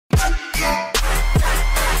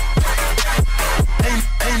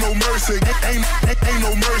mercy. Ain't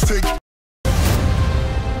no mercy.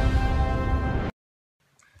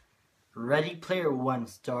 Ready Player One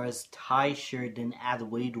stars Ty Sheridan as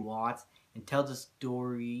Wade Watts and tells a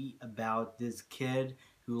story about this kid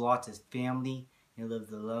who lost his family and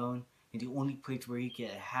lives alone, and the only place where he can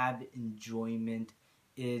have enjoyment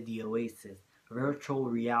is the Oasis, a virtual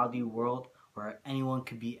reality world where anyone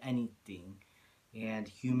could be anything, and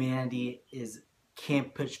humanity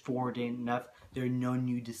can't push forward enough. There are no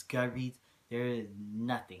new discoveries. There is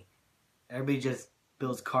nothing. Everybody just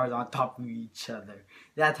builds cars on top of each other.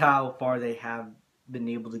 That's how far they have been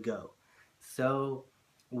able to go. So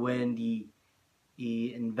when the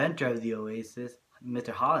inventor of the Oasis, Mr.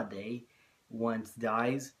 Holiday, once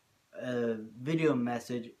dies, a video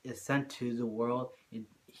message is sent to the world, and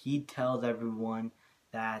he tells everyone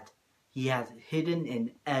that he has hidden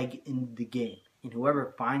an egg in the game, and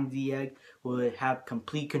whoever finds the egg will have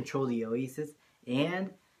complete control of the Oasis and,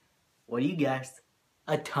 what do you guess,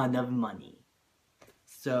 a ton of money.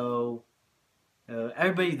 So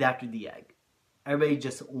everybody's after the egg. Everybody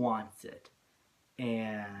just wants it,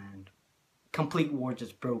 and complete war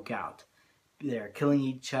just broke out. They're killing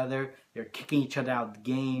each other. They're kicking each other out of the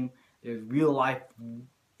game. There's real life.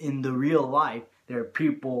 In the real life, there are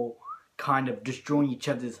people kind of destroying each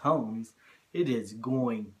other's homes. It is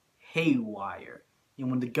going haywire.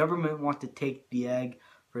 And when the government wants to take the egg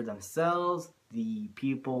for themselves, the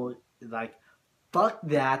people like, fuck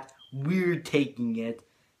that, we're taking it,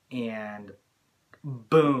 and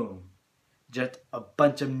boom. Just a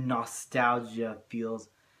bunch of nostalgia feels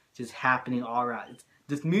just happening all around.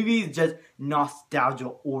 This movie is just nostalgia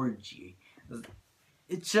orgy.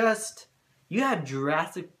 It's just, you have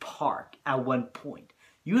Jurassic Park at one point.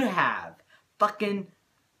 You have fucking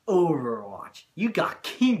Overwatch. You got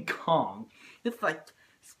King Kong. It's like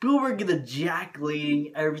Spielberg is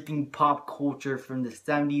ejaculating everything pop culture from the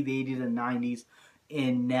 70s, 80s, and 90s,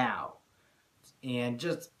 and now. And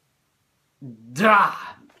just, an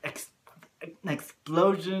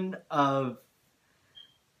explosion of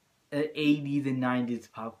 80s and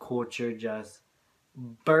 90s pop culture just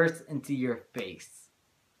bursts into your face.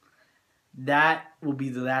 That will be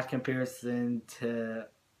the last comparison to,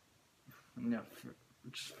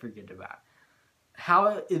 just forget about it.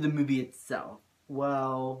 How is the movie itself?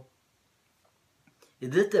 Well, is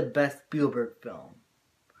this the best Spielberg film?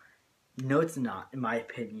 No, it's not, in my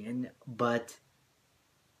opinion, but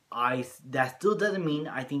that still doesn't mean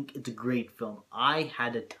I think it's a great film. I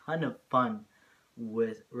had a ton of fun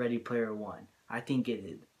with Ready Player One. I think it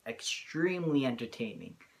is extremely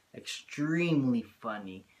entertaining, extremely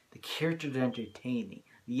funny. The characters are entertaining.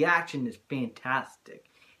 The action is fantastic.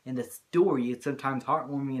 And the story is sometimes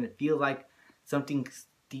heartwarming, and it feels like something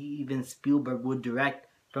Steven Spielberg would direct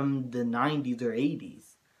from the 90s or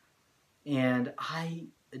 80s. And I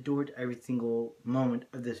adored every single moment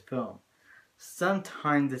of this film.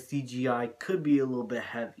 Sometimes the CGI could be a little bit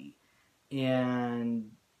heavy,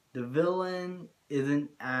 and the villain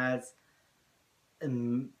isn't as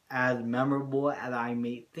memorable as I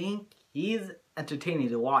may think. He's entertaining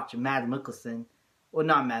to watch. Mads Mikkelsen, well,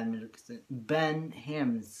 not Mads Mikkelsen, Ben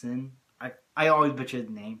Hamilton. I always butcher his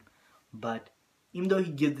name, but even though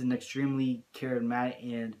he gives an extremely charismatic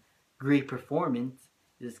and great performance,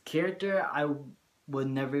 this character I was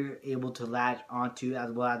never able to latch onto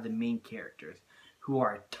as well as the main characters, who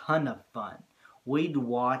are a ton of fun. Wade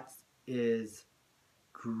Watts is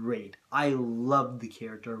great. I love the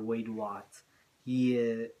character Wade Watts.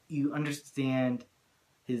 You understand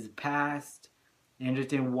his past, and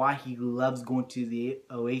understand why he loves going to the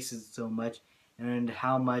Oasis so much, and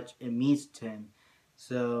how much it means to him.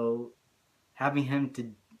 So having him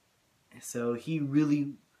so he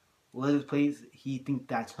really loves his place. He thinks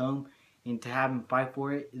that's home, and to have him fight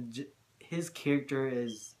for it, his character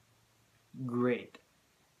is great,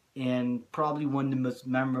 and probably one of the most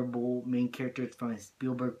memorable main characters from a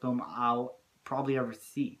Spielberg film I'll probably ever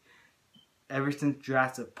see. Ever since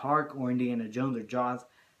Jurassic Park or Indiana Jones or Jaws,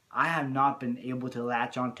 I have not been able to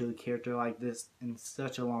latch onto a character like this in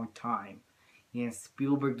such a long time. And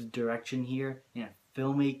Spielberg's direction here and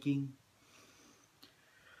filmmaking,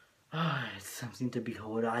 it's something to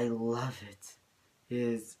behold. I love it.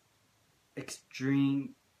 His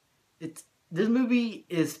extreme. This movie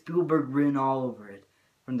is Spielberg written all over it,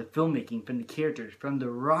 from the filmmaking, from the characters, from the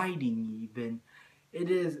writing even.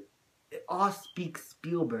 It all speaks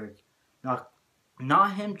Spielberg.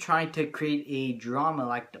 Not him trying to create a drama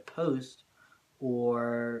like The Post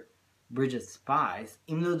or Bridge of Spies.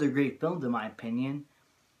 Even though they're great films in my opinion,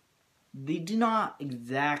 they do not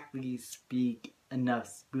exactly speak enough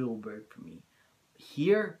Spielberg for me.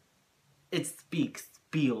 Here, it speaks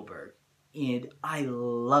Spielberg, and I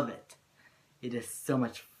love it. It is so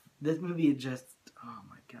much. This movie is just, oh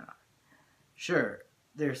my god. Sure,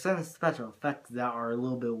 there's some special effects that are a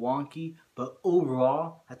little bit wonky, but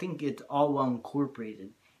overall, I think it's all well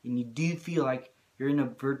incorporated. And you do feel like you're in a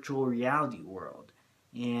virtual reality world.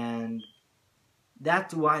 And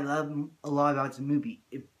that's why I love a lot about the movie.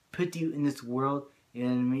 It puts you in this world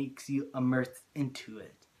and makes you immersed into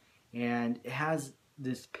it. And it has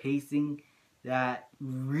this pacing that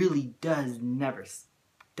really does never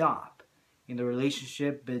stop. In the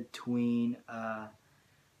relationship between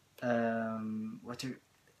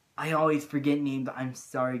I always forget names. I'm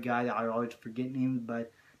sorry, guys. I always forget names,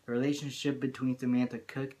 but the relationship between Samantha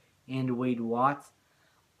Cook and Wade Watts,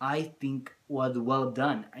 I think, was well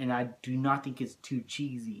done, and I do not think it's too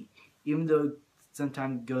cheesy. Even though it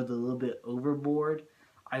sometimes goes a little bit overboard,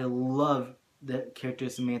 I love the character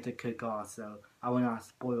Samantha Cook also. I will not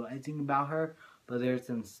spoil anything about her, but there's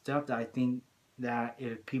some stuff that I think that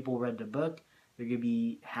if people read the book, they're going to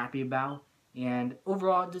be happy about. And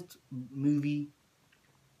overall, this movie,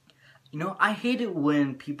 I hate it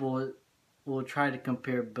when people will try to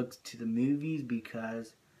compare books to the movies,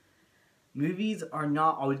 because movies are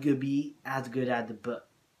not always going to be as good as the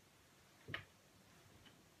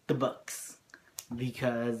books.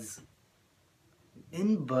 Because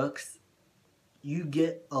in books, you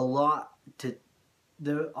get a lot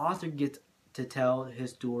the author gets to tell his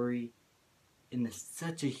story in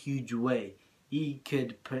such a huge way. He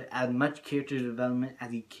could put as much character development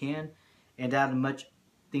as he can, and as much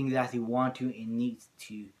things as he wants to and needs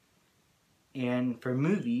to. And for a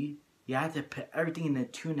movie, you have to put everything in a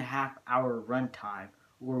 2.5 hour runtime,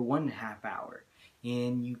 or 1.5 hour.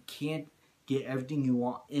 And you can't get everything you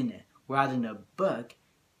want in it. Whereas in a book,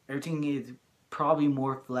 everything is probably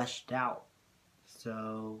more fleshed out.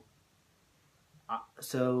 So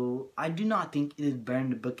I do not think it is better in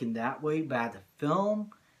the book in that way, but as a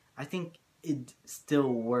film, I think it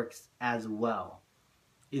still works as well.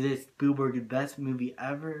 Is it Spielberg's best movie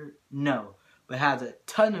ever? No, but it has a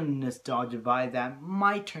ton of nostalgia vibes that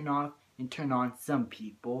might turn off and turn on some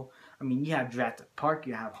people. I mean, you have Jurassic Park,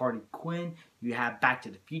 you have Harley Quinn, you have Back to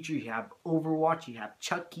the Future, you have Overwatch, you have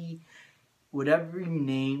Chucky. Whatever you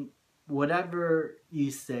name, whatever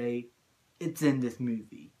you say, it's in this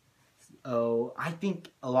movie. So I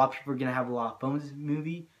think a lot of people are going to have a lot of fun with this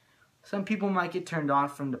movie. Some people might get turned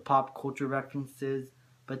off from the pop culture references,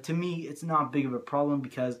 but to me, it's not big of a problem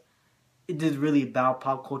because it is really about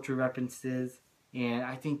pop culture references, and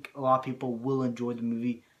I think a lot of people will enjoy the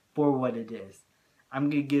movie for what it is. I'm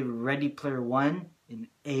going to give Ready Player One an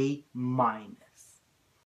A-.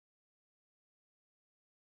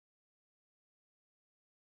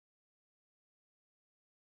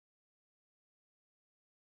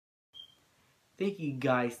 Thank you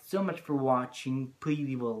guys so much for watching. Please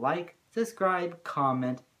leave a like, subscribe,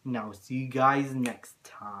 comment, and I'll see you guys next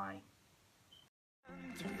time.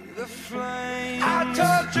 The flame. I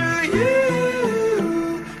torture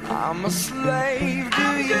you. I'm a slave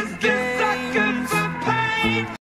to your game.